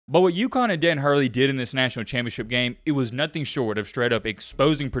But what UConn and Dan Hurley did in this national championship game, it was nothing short of straight up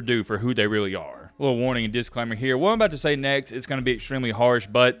exposing Purdue for who they really are. A little warning and disclaimer here. What I'm about to say next is going to be extremely harsh,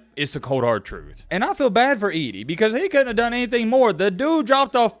 but it's the cold hard truth. And I feel bad for Edey because he couldn't have done anything more. The dude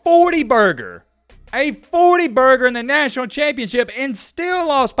dropped a 40 burger. A 40 burger in the national championship and still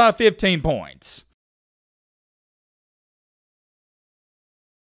lost by 15 points.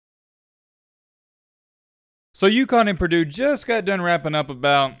 So UConn and Purdue just got done wrapping up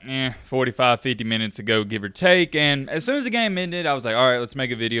about 45-50 minutes ago, give or take. And as soon as the game ended, I was like, all right, let's make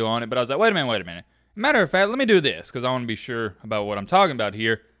a video on it. But I was like, wait a minute. Matter of fact, let me do this because I want to be sure about what I'm talking about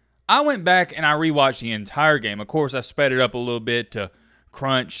here. I went back and I rewatched the entire game. Of course, I sped it up a little bit to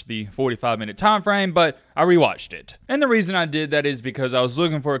crunch the 45-minute time frame, but I rewatched it. And the reason I did that is because I was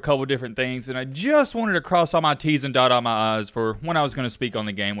looking for a couple different things and I just wanted to cross all my T's and dot all my I's for when I was going to speak on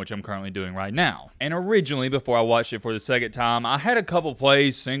the game, which I'm currently doing right now. And originally, before I watched it for the second time, I had a couple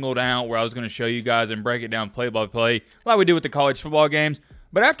plays singled out where I was going to show you guys and break it down play by play like we do with the college football games.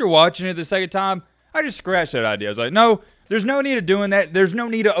 But after watching it the second time, I just scratched that idea. I was like, no, there's no need of doing that. There's no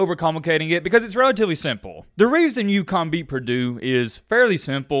need of overcomplicating it because it's relatively simple. The reason UConn beat Purdue is fairly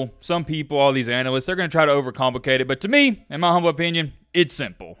simple. Some people, all these analysts, they're going to try to overcomplicate it. But to me, in my humble opinion, it's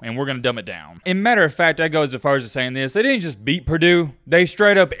simple, and we're going to dumb it down. And matter of fact, I go as far as saying this. They didn't just beat Purdue. They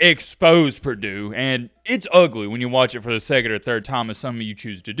straight up exposed Purdue, and it's ugly when you watch it for the second or third time if some of you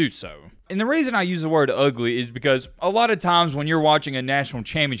choose to do so. And the reason I use the word ugly is because a lot of times when you're watching a national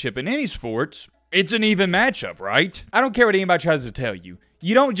championship in any sports, it's an even matchup, right? I don't care what anybody tries to tell you.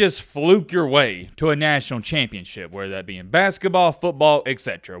 You don't just fluke your way to a national championship, whether that be in basketball, football,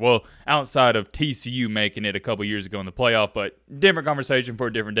 etc. Well, outside of TCU making it a couple years ago in the playoff, but different conversation for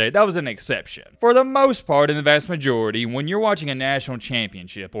a different day. That was an exception. For the most part, in the vast majority, when you're watching a national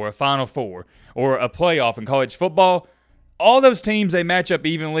championship or a Final Four or a playoff in college football, all those teams, they match up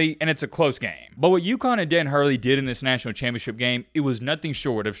evenly, and it's a close game. But what UConn and Dan Hurley did in this national championship game, it was nothing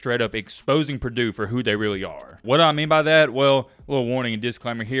short of straight up exposing Purdue for who they really are. What do I mean by that? Well, a little warning and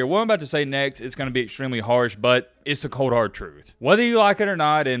disclaimer here. What I'm about to say next is going to be extremely harsh, but it's the cold hard truth. Whether you like it or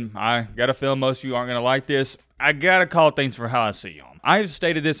not, and I got a feeling most of you aren't going to like this, I got to call things for how I see them. I've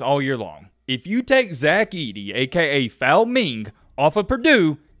stated this all year long. If you take Zach Edey, a.k.a. Foul Ming, off of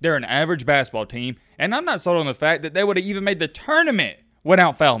Purdue, they're an average basketball team, and I'm not sold on the fact that they would have even made the tournament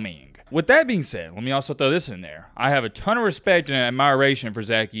without Foul Ming. With that being said, let me also throw this in there. I have a ton of respect and admiration for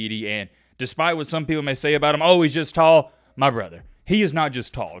Zach Edey, and despite what some people may say about him, oh, he's just tall, my brother, he is not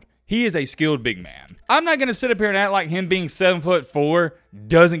just tall. He is a skilled big man. I'm not going to sit up here and act like him being 7'4"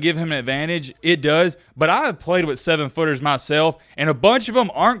 doesn't give him an advantage. It does, but I have played with 7-footers myself, and a bunch of them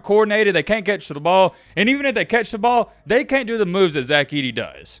aren't coordinated. They can't catch the ball, and even if they catch the ball, they can't do the moves that Zach Edey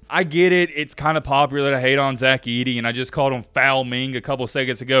does. I get it. It's kind of popular to hate on Zach Edey, and I just called him Foul Ming a couple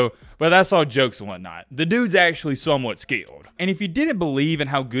seconds ago, but that's all jokes and whatnot. The dude's actually somewhat skilled. And if you didn't believe in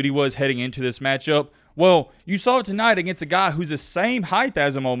how good he was heading into this matchup, well, you saw it tonight against a guy who's the same height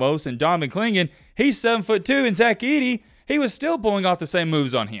as him almost, and Donovan Clingan. He's 7'2", and Zach Edey, he was still pulling off the same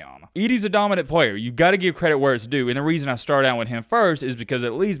moves on him. Edey's a dominant player. You got to give credit where it's due, and the reason I start out with him first is because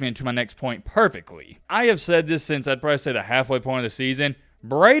it leads me into my next point perfectly. I have said this since I'd probably say the halfway point of the season.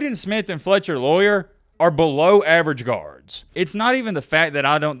 Braden Smith and Fletcher Lawyer are below average guards. It's not even the fact that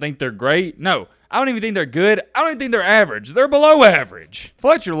I don't think they're great. No, I don't even think they're good. I don't even think they're average. They're below average.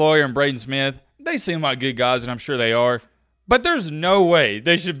 Fletcher Lawyer and Braden Smith, they seem like good guys, and I'm sure they are. But there's no way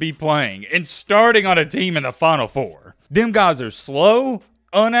they should be playing and starting on a team in the Final Four. Them guys are slow,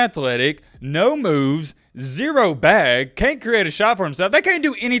 unathletic, no moves, zero bag, can't create a shot for himself. They can't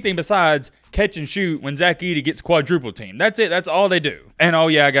do anything besides catch and shoot when Zach Edey gets quadruple teamed. That's it. That's all they do. And oh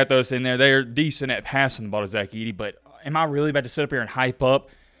yeah, I got those in there. They're decent at passing the ball to Zach Edey, but am I really about to sit up here and hype up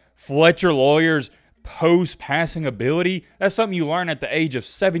Fletcher Lawyer's post-passing ability? That's something you learn at the age of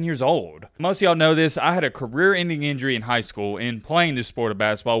 7 years old. Most of y'all know this. I had a career-ending injury in high school in playing this sport of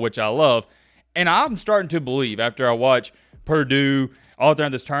basketball, which I love. And I'm starting to believe, after I watch Purdue all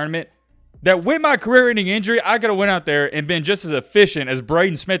throughout this tournament, that with my career-ending injury, I could have went out there and been just as efficient as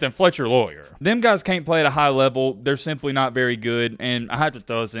Braden Smith and Fletcher Lawyer. Them guys can't play at a high level. They're simply not very good, and I have to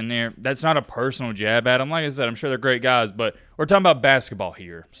throw this in there. That's not a personal jab at them. Like I said, I'm sure they're great guys, but we're talking about basketball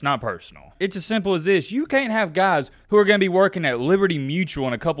here. It's not personal. It's as simple as this. You can't have guys who are going to be working at Liberty Mutual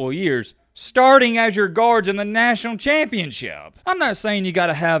in a couple of years starting as your guards in the national championship. I'm not saying you got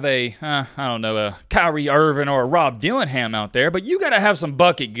to have a Kyrie Irving or a Rob Dillingham out there, but you got to have some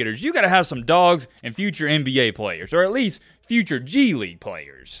bucket getters. You got to have some dogs and future NBA players, or at least future G League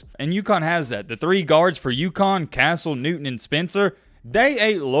players. And UConn has that. The three guards for UConn, Castle, Newton, and Spencer, They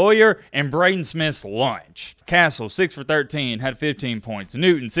ate Lawyer and Braden Smith's lunch. Castle, 6 for 13, had 15 points.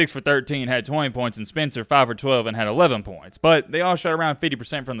 Newton, 6 for 13, had 20 points. And Spencer, 5 for 12, and had 11 points. But they all shot around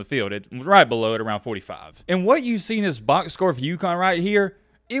 50% from the field. It was right below it, around 45. And what you see in this box score for UConn right here,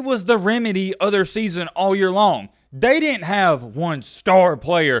 it was the remedy of their season all year long. They didn't have one star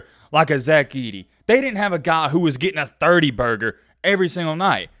player like a Zach Edey. They didn't have a guy who was getting a 30 burger every single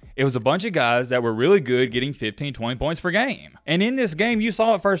night. It was a bunch of guys that were really good, getting 15, 20 points per game. And in this game, you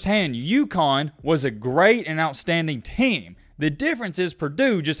saw it firsthand. UConn was a great and outstanding team. The difference is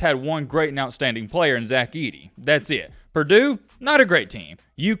Purdue just had one great and outstanding player in Zach Edey. That's it. Purdue, not a great team.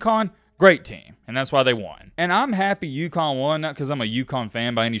 UConn, great team. And that's why they won. And I'm happy UConn won, not because I'm a UConn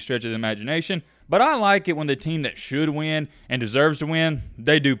fan by any stretch of the imagination, but I like it when the team that should win and deserves to win,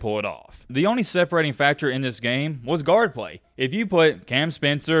 they do pull it off. The only separating factor in this game was guard play. If you put Cam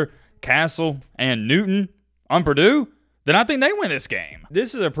Spencer, Castle, and Newton on Purdue, then I think they win this game.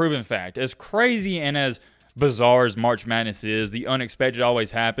 This is a proven fact. As crazy and as bizarre as March Madness is, the unexpected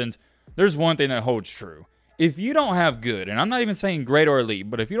always happens, there's one thing that holds true. If you don't have good, and I'm not even saying great or elite,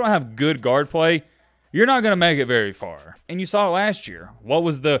 but if you don't have good guard play, you're not going to make it very far. And you saw it last year. What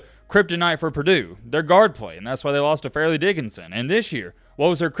was the kryptonite for Purdue? Their guard play, and that's why they lost to Fairleigh Dickinson. And this year, what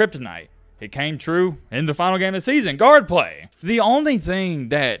was their kryptonite? It came true in the final game of the season, guard play. The only thing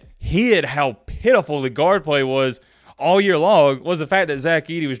that hid how pitiful the guard play was all year long was the fact that Zach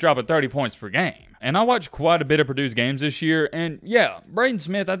Edey was dropping 30 points per game. And I watched quite a bit of Purdue's games this year, and yeah, Braden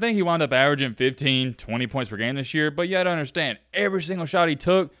Smith, I think he wound up averaging 15, 20 points per game this year, but you got to understand, every single shot he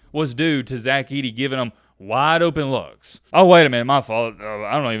took was due to Zach Edey giving him wide open looks. Oh, wait a minute, my fault.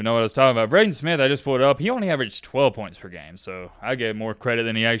 I don't even know what I was talking about. Braden Smith, I just pulled it up. He only averaged 12 points per game, so I gave more credit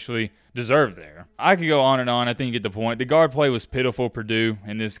than he actually deserved there. I could go on and on. I think you get the point. The guard play was pitiful, Purdue,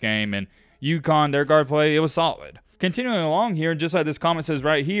 in this game, and UConn, their guard play, it was solid. Continuing along here, just like this comment says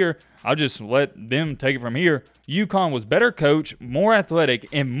right here, I'll just let them take it from here. UConn was better coached, more athletic,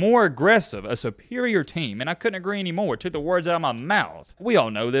 and more aggressive, a superior team. And I couldn't agree anymore. Took the words out of my mouth. We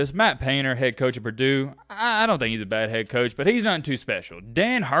all know this. Matt Painter, head coach of Purdue. I don't think he's a bad head coach, but he's nothing too special.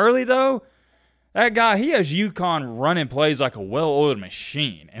 Dan Hurley, though, that guy, he has UConn running plays like a well-oiled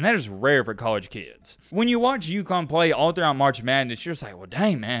machine, and that is rare for college kids. When you watch UConn play all throughout March Madness, you're just like, well,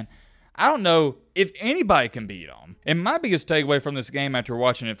 dang, man. I don't know if anybody can beat them. And my biggest takeaway from this game after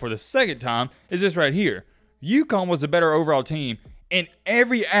watching it for the second time is this right here. UConn was a better overall team in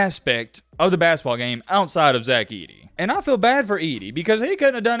every aspect of the basketball game outside of Zach Edey. And I feel bad for Edey because he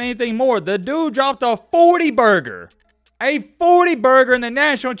couldn't have done anything more. The dude dropped a 40 burger. A 40 burger in the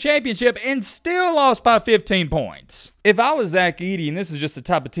national championship and still lost by 15 points. If I was Zach Edey and this is just the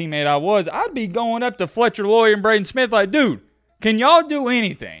type of teammate I was, I'd be going up to Fletcher Lawyer and Braden Smith like, dude, can y'all do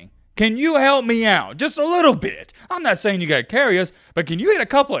anything? Can you help me out? Just a little bit. I'm not saying you got to carry us, but can you hit a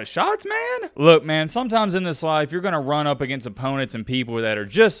couple of shots, man? Look, man, sometimes in this life, you're going to run up against opponents and people that are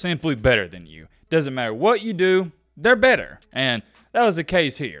just simply better than you. Doesn't matter what you do, they're better. And that was the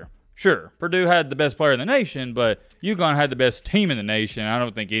case here. Sure, Purdue had the best player in the nation, but UConn had the best team in the nation. I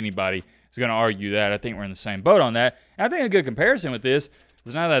don't think anybody is going to argue that. I think we're in the same boat on that. And I think a good comparison with this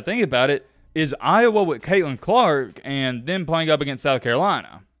is, now that I think about it, is Iowa with Caitlin Clark and them playing up against South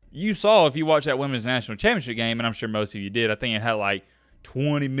Carolina. You saw, if you watched that women's national championship game, and I'm sure most of you did, I think it had like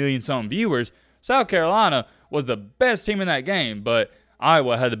 20 million something viewers. South Carolina was the best team in that game, but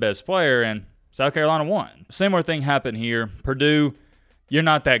Iowa had the best player, and South Carolina won. Similar thing happened here. Purdue, you're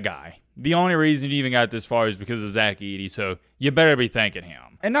not that guy. The only reason you even got this far is because of Zach Edey, so you better be thanking him.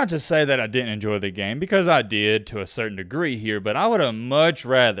 And not to say that I didn't enjoy the game, because I did to a certain degree here, but I would have much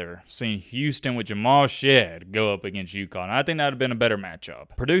rather seen Houston with Jamal Shead go up against UConn. I think that would have been a better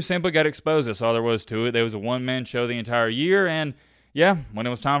matchup. Purdue simply got exposed. That's all there was to it. There was a one-man show the entire year, and yeah, when it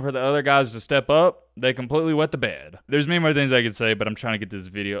was time for the other guys to step up, they completely wet the bed. There's many more things I could say, but I'm trying to get this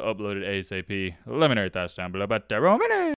video uploaded ASAP. Let me know your thoughts down below about that.